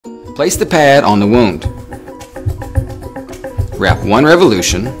Place the pad on the wound. Wrap 1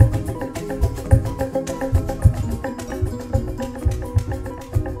 revolution.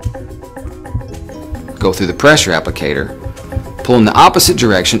 Go through the pressure applicator, pull in the opposite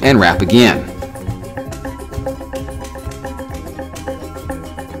direction and wrap again.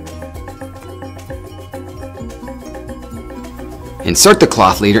 Insert the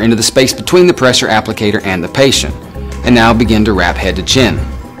cloth leader into the space between the pressure applicator and the patient, and now begin to wrap head to chin.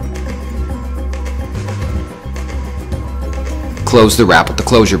 Close the wrap with the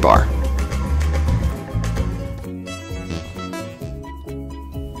closure bar.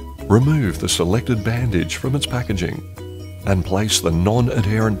 Remove the selected bandage from its packaging and place the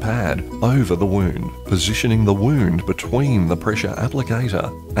non-adherent pad over the wound, positioning the wound between the pressure applicator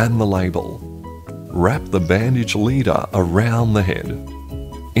and the label. Wrap the bandage leader around the head.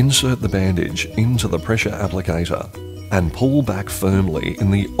 Insert the bandage into the pressure applicator and pull back firmly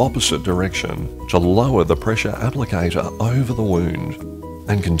in the opposite direction to lower the pressure applicator over the wound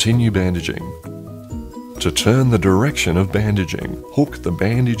and continue bandaging. To turn the direction of bandaging, hook the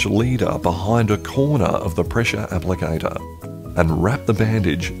bandage leader behind a corner of the pressure applicator and wrap the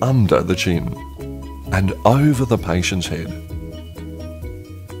bandage under the chin and over the patient's head.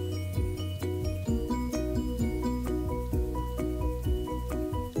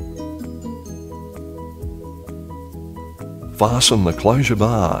 Fasten the closure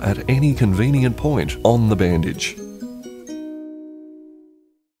bar at any convenient point on the bandage.